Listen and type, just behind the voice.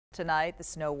Tonight, the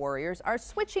snow warriors are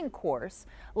switching course.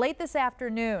 Late this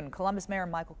afternoon, Columbus Mayor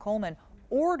Michael Coleman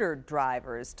ordered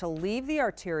drivers to leave the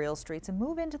arterial streets and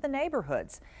move into the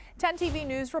neighborhoods. 10 TV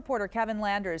News reporter Kevin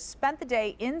Landers spent the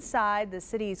day inside the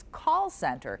city's call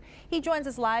center. He joins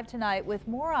us live tonight with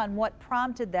more on what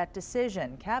prompted that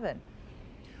decision. Kevin.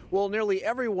 Well, nearly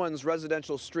everyone's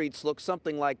residential streets look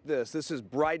something like this. This is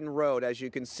Bryden Road. As you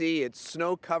can see, it's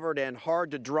snow-covered and hard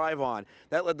to drive on.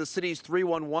 That led the city's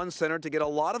 311 center to get a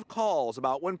lot of calls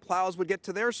about when plows would get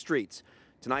to their streets.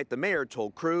 Tonight, the mayor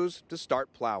told crews to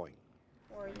start plowing.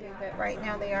 But right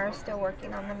now they are still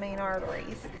working on the main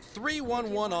arteries.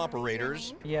 311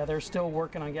 operators, yeah, they're still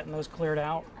working on getting those cleared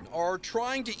out, are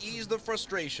trying to ease the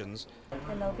frustrations.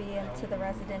 And they'll be into the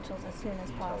residentials as soon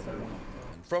as possible.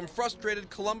 From frustrated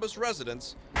Columbus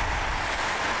residents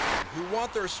who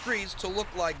want their streets to look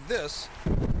like this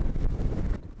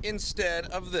instead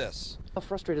of this.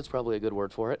 Frustrated is probably a good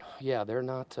word for it. Yeah, they're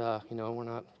not, we're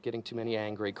not getting too many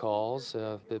angry calls.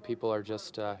 The people are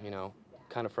just,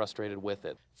 kind of frustrated with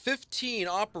it. 15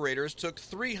 operators took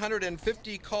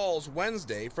 350 calls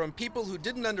Wednesday from people who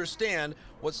didn't understand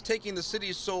what's taking the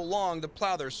city so long to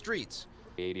plow their streets.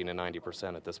 80 to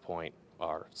 90% at this point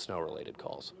are snow-related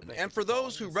calls. And for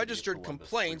those who registered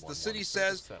complaints, the city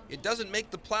says it doesn't make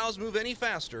the plows move any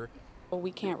faster. Well,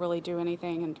 we can't really do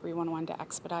anything in 311 to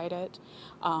expedite it.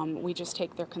 We just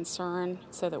take their concern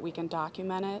so that we can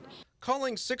document it.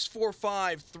 Calling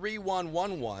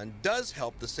 645-3111 does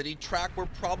help the city track where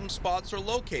problem spots are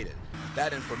located.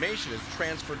 That information is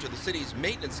transferred to the city's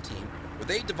maintenance team, where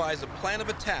they devise a plan of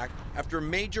attack after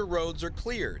major roads are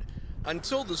cleared.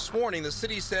 Until this morning, the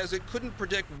city says it couldn't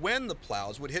predict when the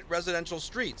plows would hit residential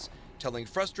streets, telling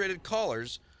frustrated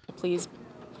callers, please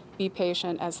be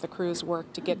patient as the crews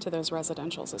work to get to those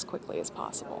residentials as quickly as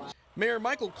possible. Mayor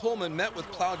Michael Coleman met with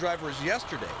plow drivers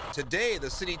yesterday. Today, the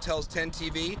city tells 10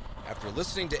 TV, after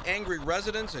listening to angry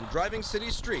residents and driving city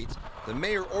streets, the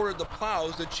mayor ordered the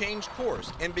plows to change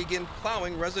course and begin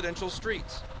plowing residential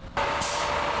streets.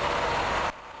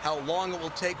 How long it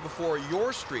will take before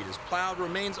your street is plowed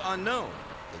remains unknown.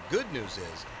 The good news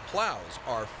is plows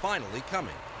are finally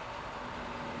coming.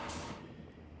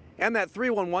 And that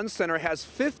 311 center has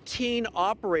 15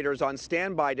 operators on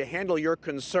standby to handle your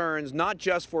concerns, not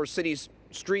just for city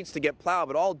streets to get plowed,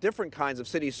 but all different kinds of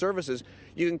city services.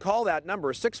 You can call that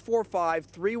number,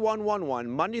 645-3111,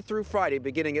 Monday through Friday,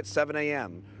 beginning at 7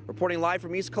 a.m. Reporting live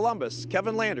from East Columbus,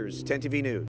 Kevin Landers, 10 TV News.